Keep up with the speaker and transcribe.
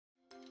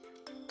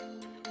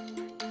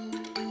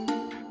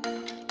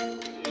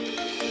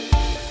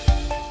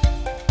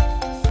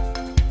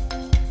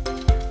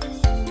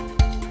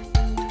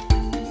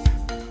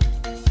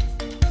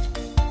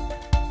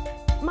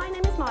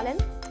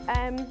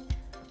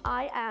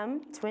I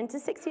am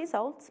 26 years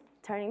old,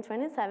 turning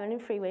 27 in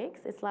 3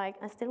 weeks. It's like,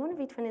 I still want to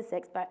be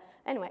 26, but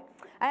anyway.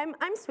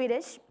 I'm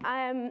Swedish,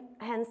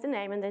 hence the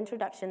name and the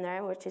introduction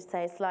there, which it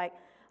says like,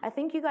 I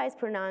think you guys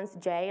pronounce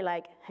J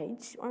like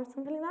H or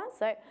something like that.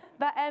 So,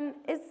 but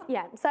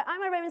so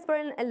I'm a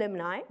Ravensbourne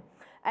alumni.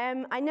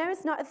 I know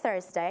it's not a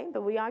Thursday,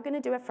 but we are going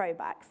to do a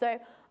throwback. So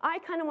I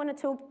kind of want to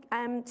talk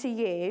to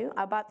you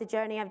about the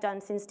journey I've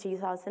done since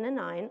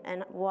 2009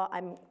 and what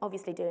I'm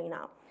obviously doing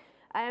now.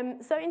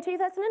 So in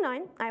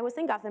 2009, I was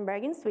in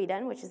Gothenburg in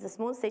Sweden, which is a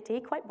small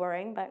city, quite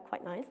boring, but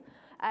quite nice.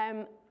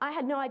 I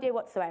had no idea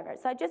whatsoever.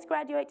 So I just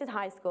graduated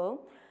high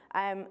school,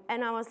 and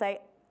I was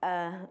like,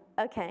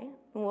 okay,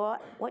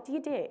 what do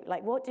you do?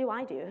 Like, what do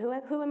I do?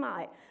 Who am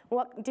I?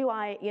 What do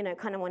I,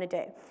 kind of want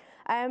to do?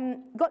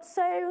 Got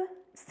so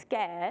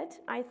scared,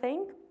 I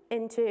think,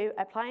 into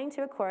applying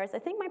to a course. I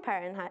think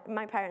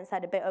my parents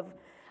had a bit of,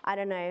 I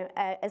don't know,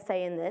 a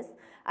say in this.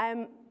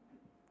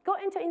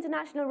 Got into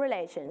international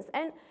relations,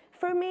 and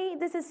for me,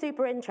 this is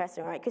super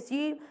interesting, right? Because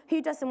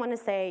who doesn't want to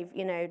save,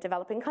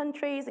 developing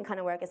countries and kind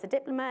of work as a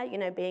diplomat,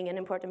 being an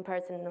important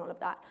person and all of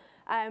that.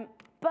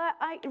 But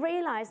I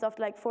realized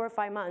after like 4 or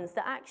 5 months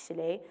that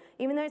actually,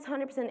 even though it's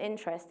 100%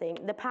 interesting,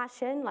 the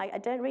passion, like I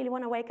don't really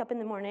want to wake up in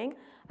the morning.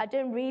 I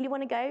don't really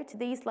want to go to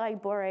these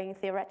like boring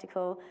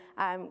theoretical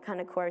kind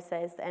of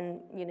courses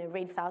and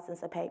read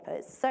thousands of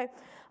papers. So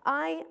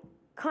I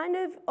kind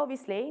of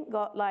obviously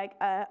got like,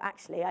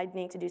 actually I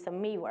need to do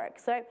some me work.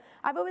 So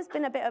I've always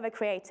been a bit of a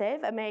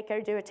creative, a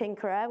maker, do a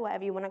tinkerer,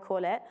 whatever you want to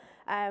call it.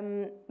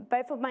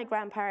 Both of my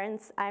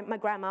grandparents, my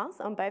grandmas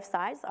on both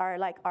sides are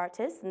like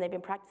artists and they've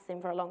been practicing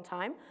for a long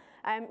time.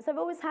 So I've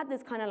always had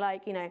this kind of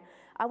like,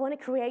 I want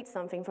to create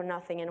something from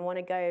nothing and want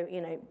to go,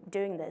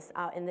 doing this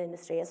out in the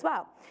industry as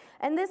well.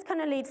 And this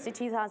kind of leads to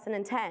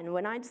 2010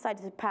 when I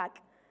decided to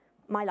pack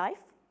my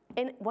life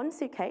in one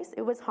suitcase.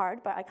 It was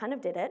hard, but I kind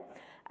of did it.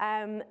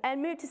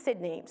 And moved to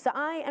Sydney. So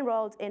I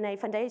enrolled in a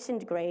foundation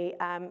degree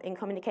in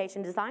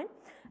communication design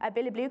at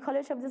Billy Blue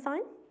College of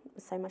Design.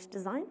 So much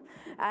design.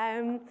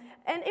 And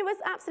it was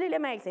absolutely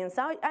amazing.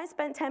 So I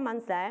spent 10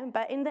 months there,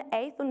 but in the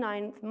 8th or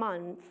 9th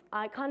month,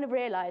 I kind of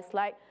realized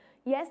like,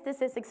 yes,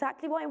 this is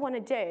exactly what I want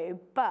to do,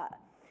 but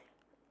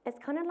it's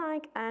kind of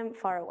like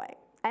far away.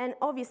 And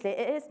obviously,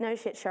 it is no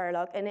shit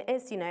Sherlock, and it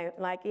is,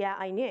 like, yeah,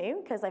 I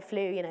knew, because I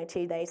flew,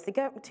 2 days to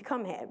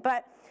come here.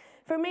 But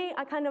for me,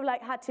 I kind of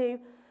like had to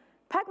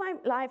pack my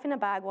life in a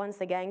bag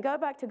once again, go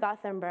back to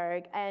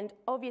Gothenburg, and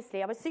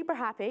obviously I was super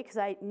happy because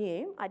I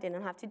knew I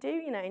didn't have to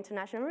do,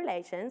 international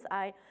relations.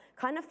 I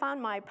kind of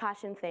found my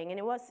passion thing, and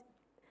it was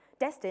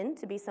destined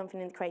to be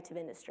something in the creative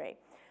industry.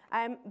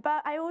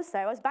 But I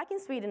was back in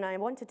Sweden, and I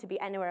wanted to be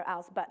anywhere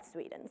else but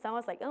Sweden. So I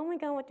was like, oh my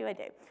God, what do I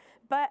do?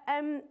 But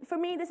for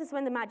me, this is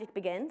when the magic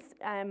begins,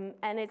 and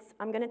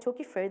I'm going to talk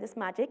you through this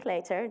magic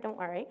later, don't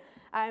worry.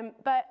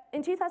 But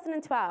in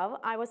 2012,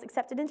 I was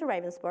accepted into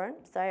Ravensbourne,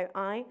 so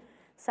I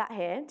sat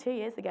here 2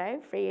 years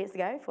ago, 3 years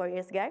ago, 4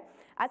 years ago,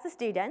 as a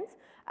student,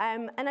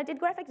 and I did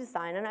graphic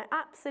design, and I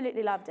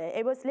absolutely loved it.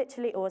 It was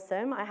literally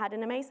awesome. I had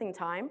an amazing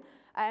time,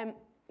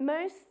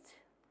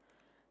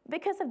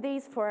 because of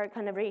these 4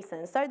 kind of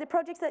reasons. So the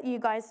projects that you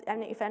guys,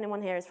 and if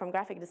anyone here is from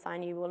graphic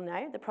design, you will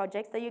know, the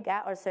projects that you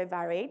get are so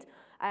varied.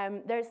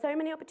 There are so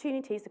many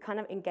opportunities to kind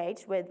of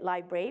engage with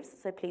live briefs,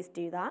 so please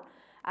do that.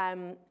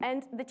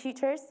 And the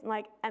tutors,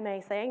 like,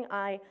 amazing.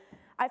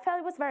 I felt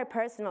it was very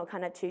personal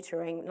kind of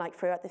tutoring like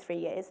throughout the 3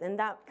 years, and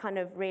that kind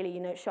of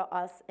really, shot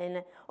us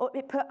in, or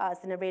it put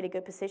us in a really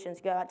good position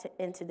to go out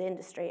into the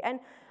industry. And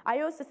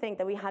I also think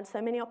that we had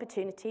so many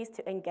opportunities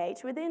to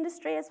engage with the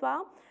industry as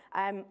well,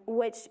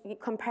 which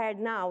compared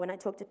now when I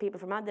talk to people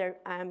from other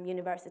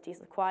universities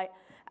is quite,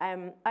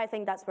 I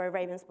think that's where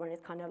Ravensbourne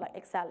is kind of like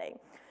excelling.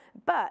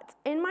 But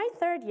in my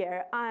 3rd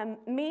year,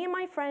 me and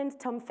my friend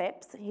Tom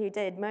Phipps, who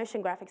did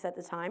motion graphics at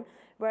the time,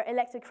 were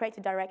elected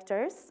creative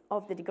directors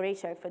of the degree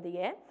show for the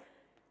year.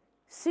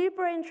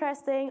 Super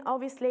interesting.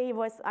 Obviously,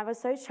 I was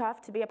so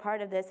chuffed to be a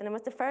part of this, and it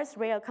was the first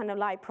real kind of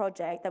live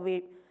project that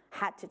we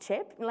had to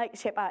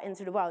ship out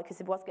into the world, because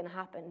it was going to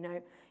happen.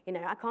 No,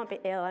 I can't be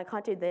ill, I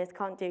can't do this,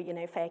 can't do,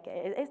 fake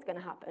it. It's going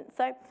to happen.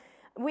 So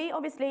we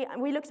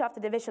looked after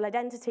the visual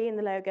identity and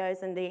the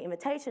logos and the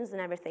invitations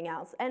and everything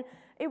else. And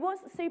it was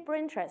super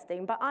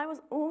interesting, but I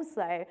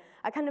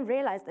kind of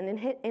realized, and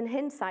in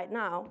hindsight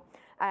now,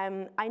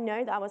 I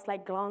know that I was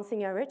like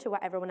glancing over to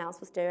what everyone else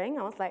was doing.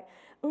 I was like,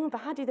 oh, but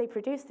how do they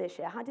produce this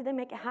shit? How do they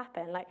make it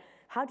happen? Like,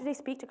 how do they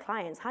speak to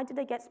clients? How do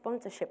they get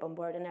sponsorship on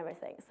board and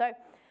everything? So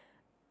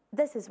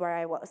this is where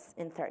I was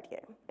in 3rd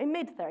year, in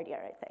mid-3rd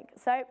year, I think.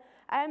 So,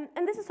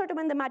 and this is sort of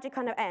when the magic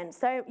kind of ends.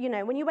 So,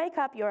 when you wake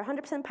up, you're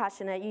 100%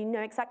 passionate, you know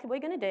exactly what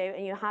you're going to do,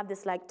 and you have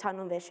this like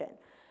tunnel vision.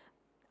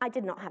 I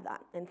did not have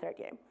that in 3rd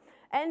year.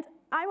 And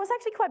I was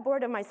actually quite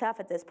bored of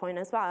myself at this point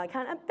as well. I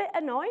kind of a bit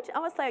annoyed. I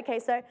was like, okay,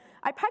 so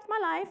I packed my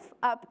life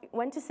up,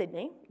 went to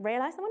Sydney,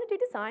 realized I want to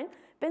do design,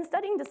 been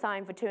studying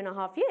design for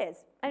 2.5 years,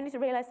 and I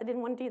realized I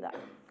didn't want to do that.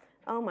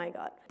 Oh my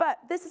God. But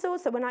this is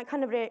also when I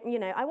kind of,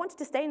 I wanted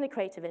to stay in the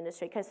creative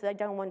industry because I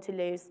don't want to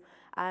lose,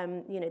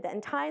 the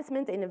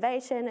enticement, the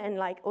innovation, and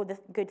like all the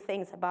good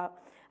things about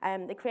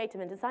the creative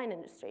and design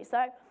industry.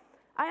 So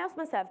I asked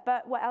myself,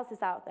 but what else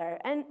is out there?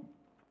 And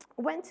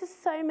went to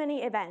so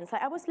many events.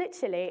 Like I was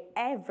literally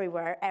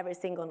everywhere, every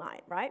single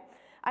night, right?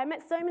 I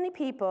met so many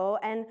people,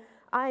 and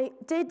I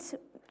did,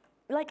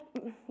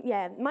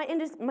 my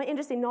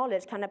industry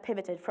knowledge kind of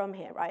pivoted from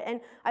here, right? And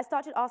I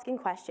started asking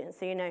questions.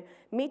 So,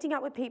 meeting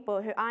up with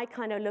people who I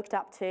kind of looked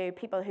up to,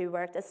 people who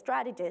worked as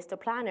strategists or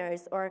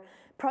planners or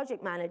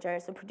project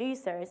managers or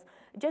producers,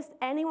 just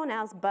anyone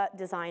else but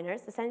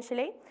designers,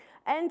 essentially.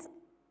 And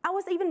I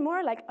was even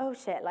more like, oh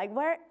shit, like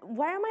where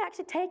am I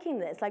actually taking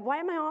this? Like, why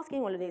am I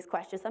asking all of these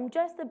questions? I'm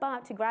just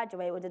about to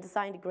graduate with a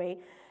design degree,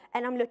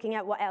 and I'm looking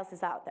at what else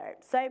is out there.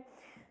 So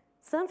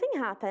something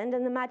happened,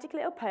 and the magic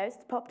little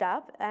post popped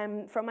up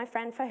from my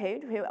friend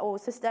Fahoud, who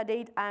also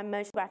studied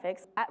motion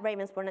graphics at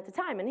Ravensbourne at the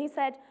time. And he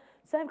said,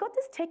 so I've got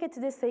this ticket to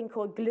this thing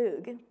called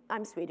Glug.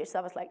 I'm Swedish, so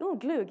I was like, oh,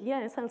 Glug,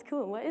 yeah, it sounds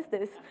cool. What is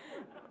this?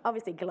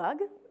 Obviously, Glug,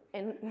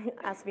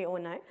 as we all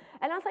know.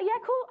 And I was like, yeah,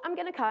 cool, I'm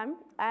going to come.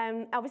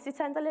 Obviously,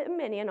 sent a little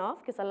minion off,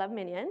 because I love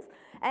minions.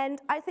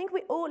 And I think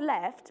we all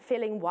left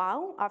feeling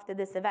wow after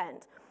this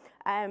event.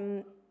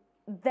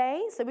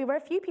 So we were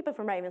a few people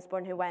from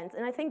Ravensbourne who went,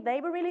 and I think they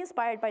were really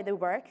inspired by the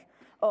work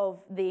of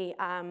the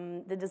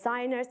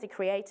designers, the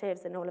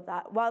creatives, and all of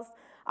that, whilst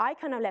I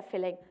kind of left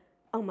feeling,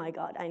 oh my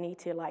God, I need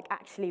to like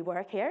actually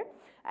work here.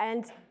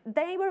 And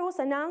they were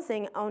also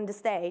announcing on the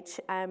stage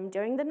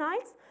during the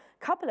night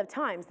a couple of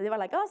times. They were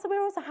like, oh, so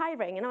we're also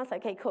hiring. And I was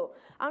like, okay, cool.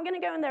 I'm going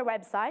to go on their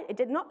website. It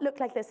did not look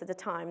like this at the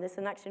time. This is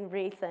an actually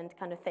recent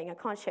kind of thing. I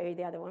can't show you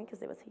the other one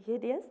because it was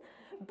hideous.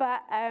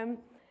 But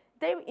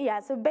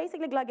so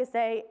basically Glug is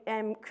they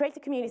create a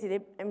community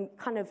that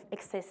kind of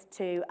exists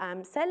to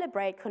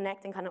celebrate,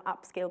 connect, and kind of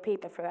upskill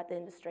people throughout the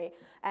industry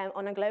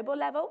on a global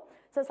level.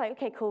 So it's like,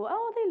 okay, cool.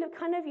 Oh, they look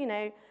kind of,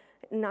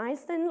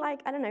 nice and like,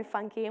 I don't know,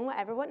 funky and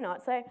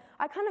whatnot. So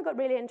I kind of got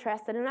really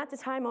interested. And at the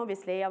time,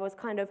 obviously, I was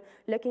kind of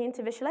looking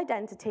into visual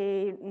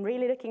identity,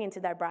 really looking into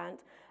their brand.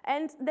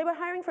 And they were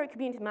hiring for a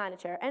community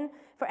manager. And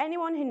for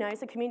anyone who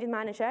knows a community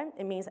manager,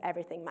 it means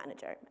everything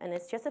manager. And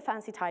it's just a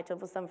fancy title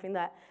for something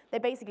that they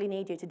basically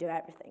need you to do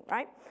everything,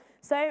 right?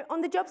 So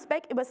on the job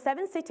spec, it was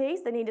 7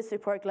 cities that needed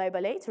support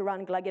globally to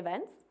run Glug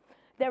events.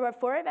 There were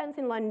 4 events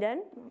in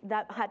London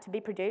that had to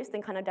be produced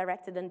and kind of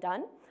directed and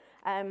done.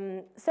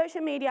 Social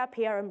media,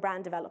 PR, and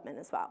brand development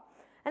as well.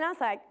 And I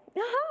was like,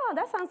 aha,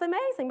 that sounds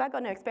amazing, but I've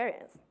got no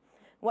experience.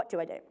 What do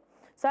I do?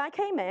 So I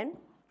came in,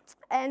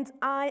 and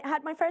I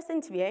had my first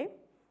interview,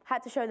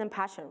 had to show them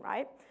passion,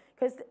 right?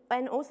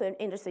 And also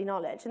industry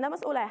knowledge. And that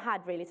was all I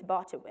had really to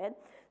barter with.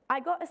 I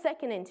got a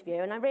second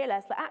interview, and I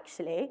realized that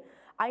actually,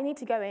 I need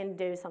to go in and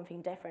do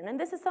something different. And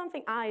this is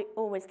something I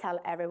always tell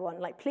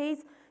everyone, like,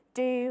 please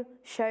do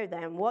show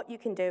them what you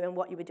can do and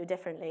what you would do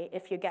differently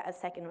if you get a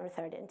second or a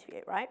third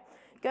interview, right?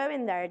 Go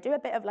in there, do a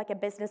bit of like a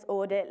business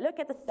audit, look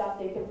at the stuff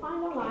that you can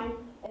find online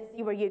and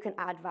see where you can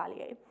add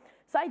value.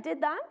 So I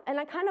did that, and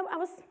I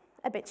was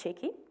a bit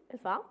cheeky as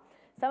well.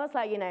 So I was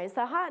like,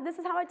 this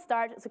is how I'd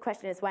start. So the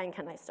question is, when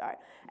can I start?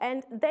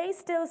 And they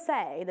still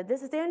say that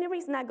this is the only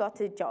reason I got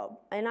the job.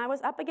 And I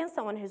was up against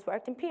someone who's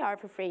worked in PR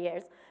for 3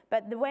 years.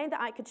 But the way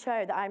that I could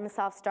show that I'm a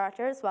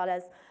self-starter, as well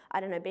as, I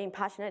don't know, being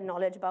passionate and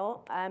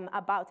knowledgeable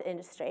about the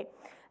industry,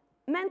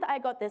 meant that I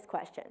got this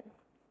question.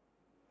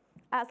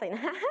 I was like,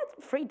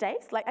 3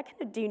 days? Like, I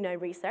cannot do no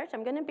research.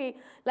 I'm going to be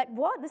like,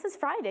 what? This is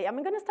Friday. I'm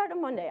going to start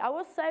on Monday. I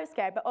was so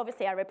scared, but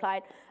obviously I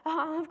replied,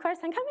 oh, of course,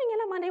 I'm coming in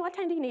on Monday. What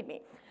time do you need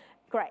me?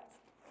 Great.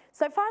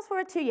 So fast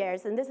forward 2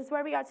 years, and this is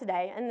where we are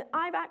today. And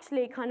I've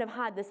actually kind of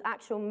had this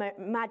actual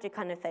magic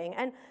kind of thing.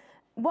 And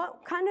what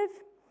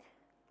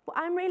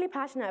I'm really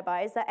passionate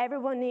about is that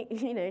everyone,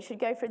 should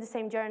go through the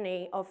same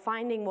journey of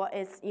finding what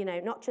is,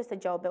 not just a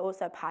job, but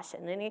also a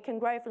passion. And it can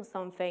grow from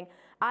something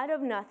out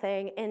of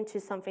nothing into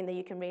something that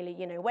you can really,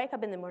 wake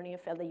up in the morning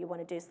and feel that you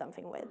want to do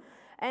something with.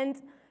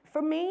 And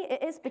for me,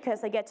 it is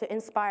because I get to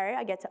inspire,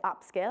 I get to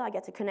upskill, I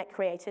get to connect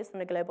creatives on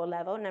a global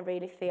level, and I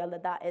really feel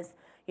that that is,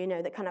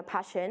 the kind of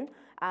passion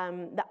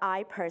that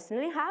I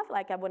personally have.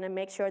 Like, I want to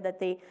make sure that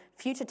the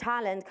future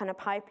talent kind of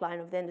pipeline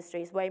of the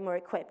industry is way more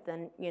equipped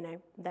than,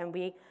 than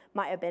we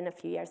might have been a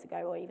few years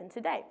ago or even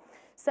today.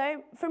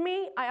 So for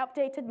me, I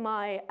updated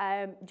my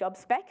job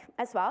spec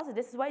as well. So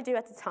this is what I do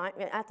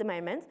at the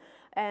moment.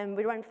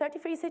 We run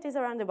 33 cities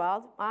around the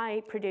world.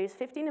 I produce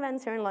 15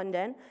 events here in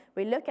London.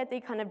 We look at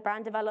the kind of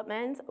brand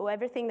development or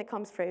everything that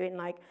comes through in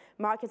like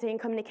marketing,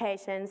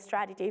 communication,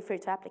 strategy through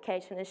to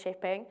application and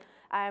shipping.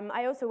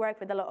 I also work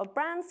with a lot of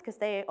brands because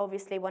they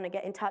obviously want to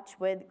get in touch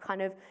with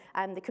kind of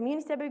the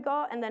community that we've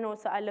got. And then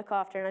also I look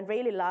after and I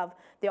really love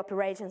the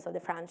operations of the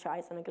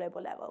franchise on a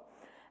global level.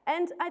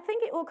 And I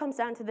think it all comes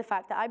down to the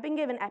fact that I've been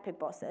given epic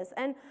bosses,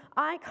 and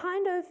I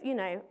kind of,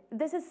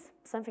 this is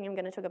something I'm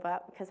going to talk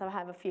about because I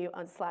have a few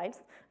on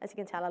slides. As you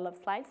can tell, I love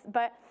slides,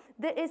 but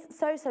that is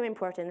so, so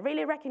important.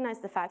 Really recognize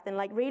the fact and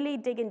like really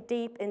digging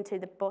deep into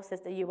the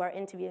bosses that you are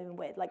interviewing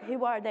with. Like,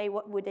 who are they?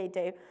 What would they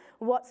do?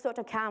 What sort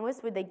of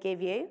canvas would they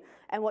give you?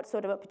 And what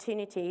sort of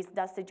opportunities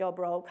does the job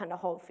role kind of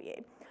hold for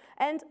you?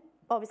 And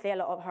obviously a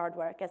lot of hard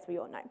work, as we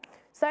all know.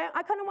 So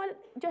I kind of want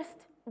to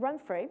just run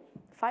through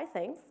 5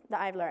 things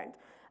that I've learned.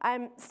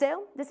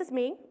 Still, this is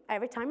me.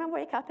 Every time I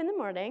wake up in the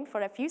morning,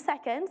 for a few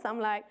seconds, I'm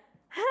like,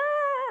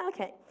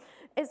 okay,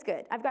 it's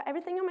good. I've got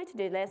everything on my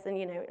to-do list,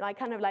 and I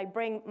kind of like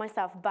bring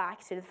myself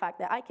back to the fact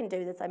that I can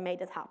do this, I made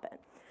this happen.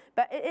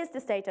 But it is the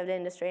state of the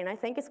industry, and I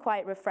think it's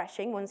quite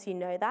refreshing once you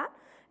know that.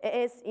 It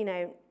is,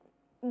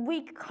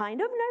 we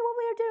kind of know what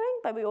we're doing,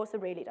 but we also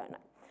really don't know.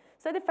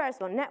 So the first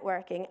one,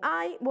 networking.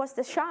 I was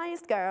the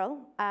shyest girl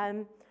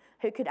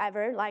who could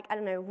ever,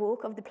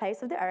 walk off the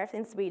place of the earth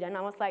in Sweden.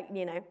 I was like,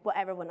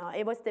 whatever, whatnot.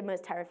 It was the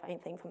most terrifying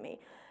thing for me.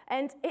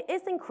 And it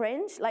isn't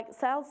cringe, like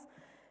sales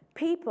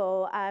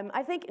people,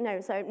 I think,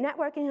 so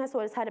networking has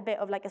always had a bit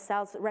of like a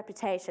sales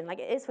reputation. Like,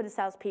 it is for the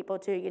salespeople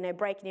to,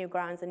 break new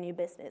grounds and new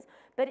business.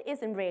 But it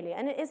isn't really,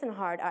 and it isn't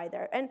hard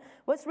either. And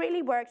what's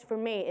really worked for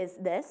me is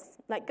this,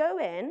 like, go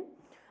in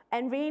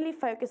and really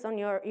focus on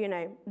your,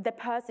 the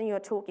person you're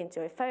talking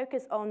to.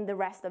 Focus on the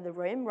rest of the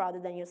room rather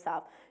than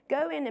yourself.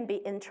 Go in and be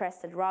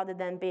interested rather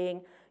than being,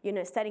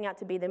 setting out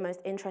to be the most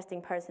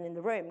interesting person in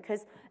the room,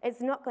 because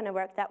it's not going to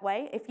work that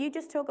way. If you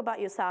just talk about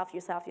yourself,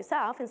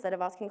 instead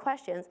of asking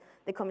questions,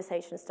 the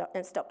conversation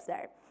stops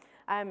there.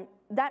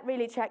 That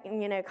really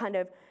kind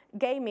of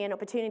gave me an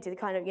opportunity to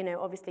kind of,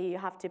 obviously you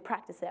have to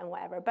practice it and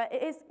whatever, but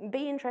it is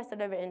be interested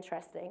over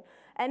interesting.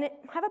 And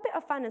have a bit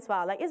of fun as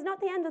well. Like, it's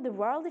not the end of the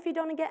world if you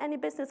don't get any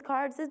business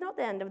cards. It's not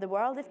the end of the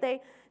world if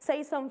they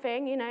say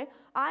something,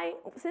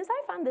 Since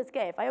I found this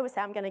gift, I always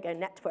say I'm going to go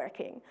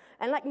networking.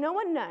 And like, no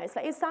one knows.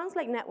 Like, it sounds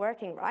like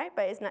networking, right?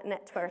 But it's not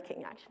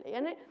networking, actually.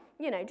 And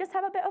just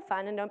have a bit of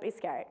fun and don't be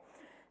scared.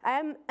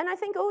 And I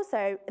think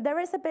also there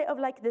is a bit of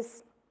like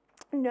this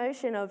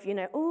notion of,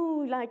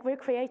 oh, like we're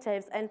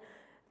creatives and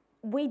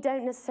we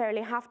don't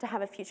necessarily have to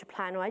have a future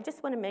plan, or I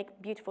just want to make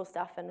beautiful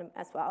stuff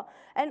as well.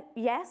 And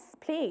yes,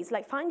 please,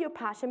 like, find your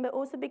passion, but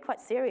also be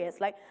quite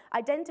serious. Like,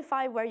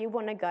 identify where you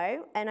want to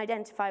go and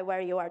identify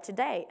where you are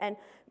today. And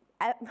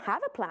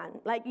have a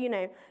plan. Like,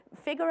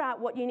 figure out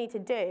what you need to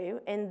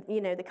do in,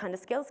 the kind of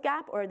skills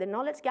gap or the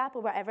knowledge gap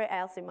or wherever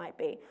else it might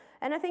be.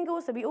 And I think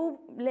also we all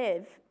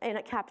live in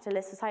a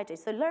capitalist society,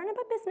 so learn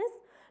about business.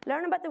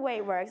 Learn about the way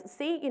it works.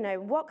 See,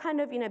 what kind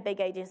of,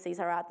 big agencies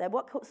are out there.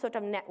 What sort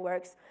of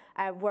networks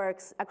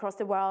works across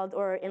the world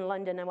or in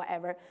London and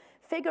whatever.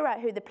 Figure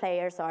out who the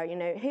players are.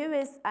 Who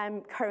is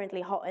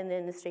currently hot in the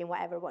industry and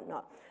whatever,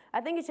 whatnot.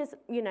 I think it's just,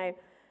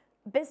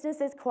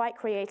 business is quite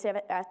creative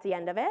at the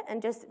end of it,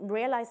 and just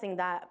realizing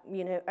that,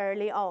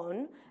 early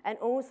on, and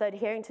also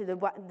adhering to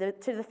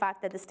the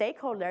fact that the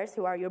stakeholders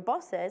who are your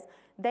bosses,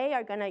 they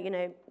are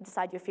gonna,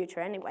 decide your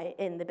future anyway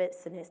in the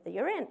business that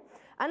you're in.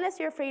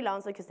 Unless you're a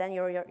freelancer, because then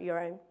you're your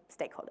own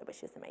stakeholder,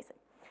 which is amazing.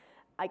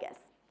 I guess.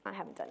 I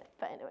haven't done it,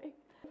 but anyway.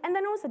 And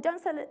then also,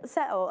 don't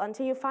settle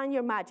until you find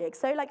your magic.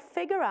 So, like,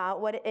 figure out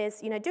what it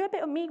is, do a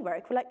bit of me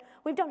work.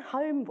 We've done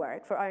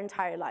homework for our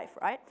entire life,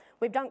 right?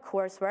 We've done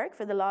coursework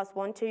for the last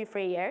 1, 2,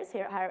 3 years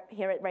here at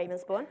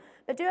Ravensbourne.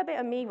 But do a bit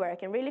of me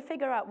work and really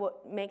figure out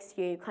what makes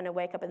you kind of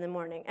wake up in the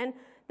morning. And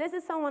this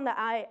is someone that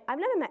I've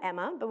never met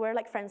Emma, but we're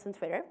like friends on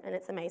Twitter, and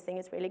it's amazing.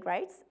 It's really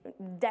great.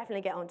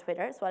 Definitely get on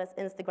Twitter as well as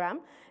Instagram.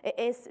 It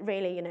is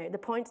really, the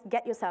point,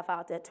 get yourself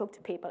out there, talk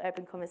to people,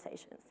 open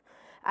conversations.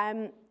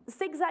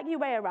 Zigzag your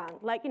way around.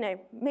 Like,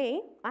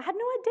 me, I had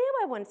no idea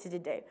what I wanted to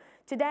do.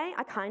 Today,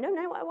 I kind of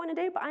know what I want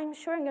to do, but I'm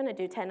sure I'm going to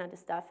do 10 other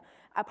stuff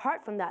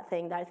apart from that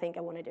thing that I think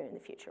I want to do in the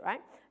future,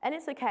 right? And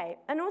it's okay.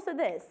 And also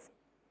this.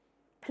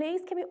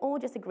 Please, can we all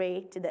just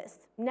agree to this?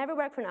 Never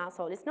work for an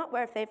asshole. It's not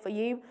worth it for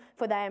you,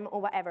 for them,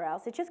 or whatever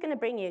else. It's just going to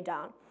bring you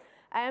down.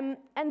 And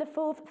the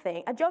fourth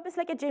thing, a job is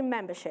like a gym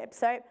membership.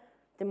 So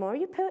the more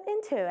you put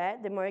into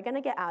it, the more you're going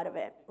to get out of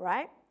it,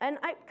 right? And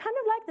I kind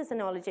of like this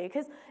analogy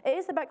because it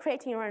is about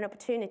creating your own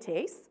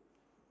opportunities.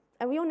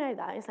 And we all know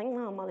that. It's like,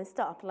 no, Malin,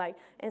 stop. Like,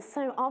 it's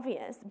so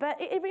obvious. But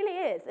it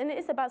really is. And it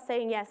is about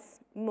saying yes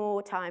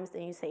more times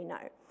than you say no.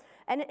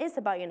 And it is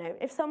about,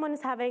 if someone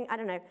is having, I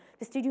don't know,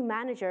 the studio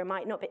manager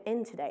might not be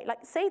in today. Like,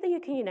 say that you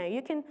can,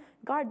 you can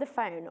guard the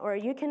phone, or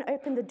you can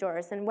open the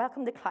doors and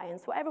welcome the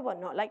clients, whatever,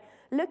 whatnot. Like,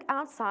 look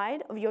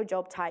outside of your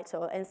job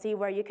title and see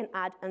where you can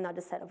add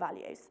another set of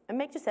values. And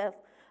make yourself,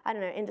 I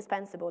don't know,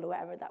 indispensable, or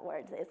whatever that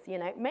word is,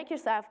 Make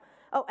yourself,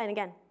 oh, and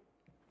again,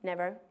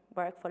 never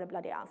work for the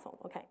bloody asshole,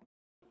 okay?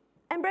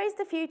 Embrace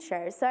the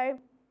future. So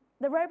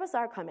the robots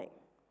are coming,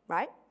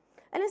 right?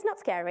 And it's not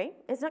scary.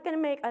 It's not going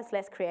to make us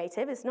less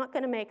creative. It's not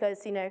going to make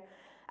us,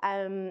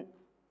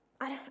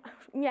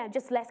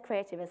 just less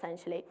creative,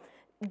 essentially.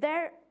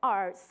 There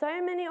are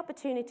so many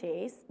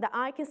opportunities that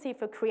I can see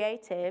for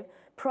creative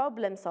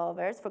problem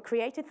solvers, for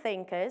creative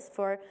thinkers,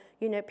 for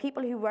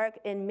people who work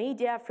in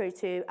media through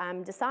to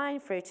design,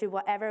 through to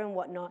whatever and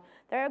whatnot.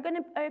 They're going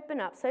to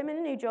open up so many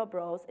new job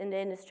roles in the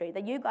industry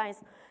that you guys,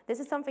 this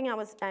is something I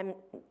was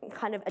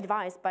kind of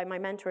advised by my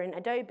mentor in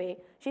Adobe.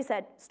 She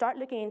said, start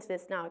looking into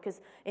this now,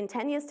 because in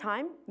 10 years'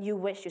 time, you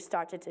wish you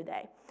started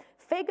today.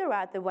 Figure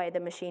out the way the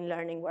machine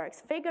learning works.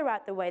 Figure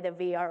out the way the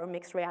VR or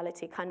mixed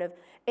reality kind of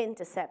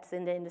intercepts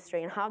in the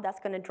industry and how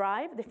that's going to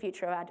drive the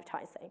future of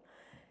advertising.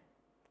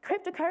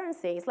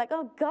 Cryptocurrencies, like,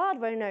 oh God,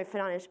 we're no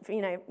finance,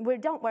 we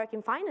don't work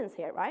in finance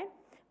here, right?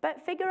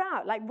 But figure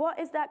out, like, what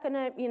is that going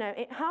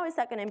to, how is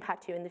that going to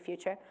impact you in the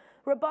future?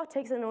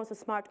 Robotics and also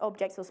smart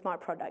objects or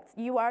smart products.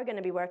 You are going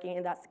to be working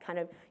in that kind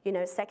of,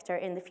 sector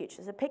in the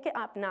future. So pick it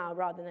up now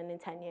rather than in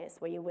 10 years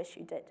where you wish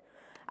you did.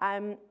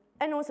 And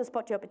also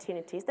spot your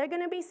opportunities. There are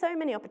going to be so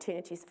many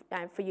opportunities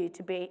for you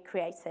to be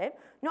creative,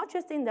 not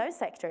just in those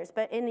sectors,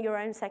 but in your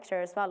own sector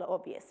as well,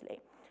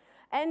 obviously.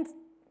 And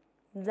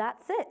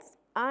that's it.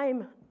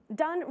 I'm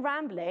done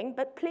rambling,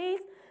 but please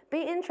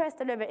be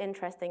interested over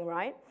interesting,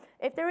 right?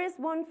 If there is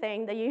one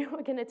thing that you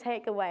are going to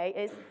take away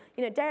is,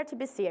 dare to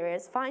be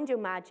serious, find your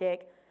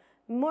magic,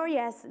 more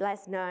yes,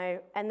 less no,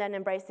 and then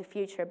embrace the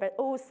future. But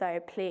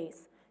also,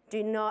 please,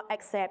 do not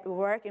accept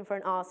working for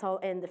an asshole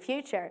in the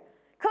future.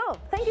 Cool,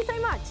 thank you so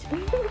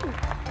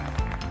much.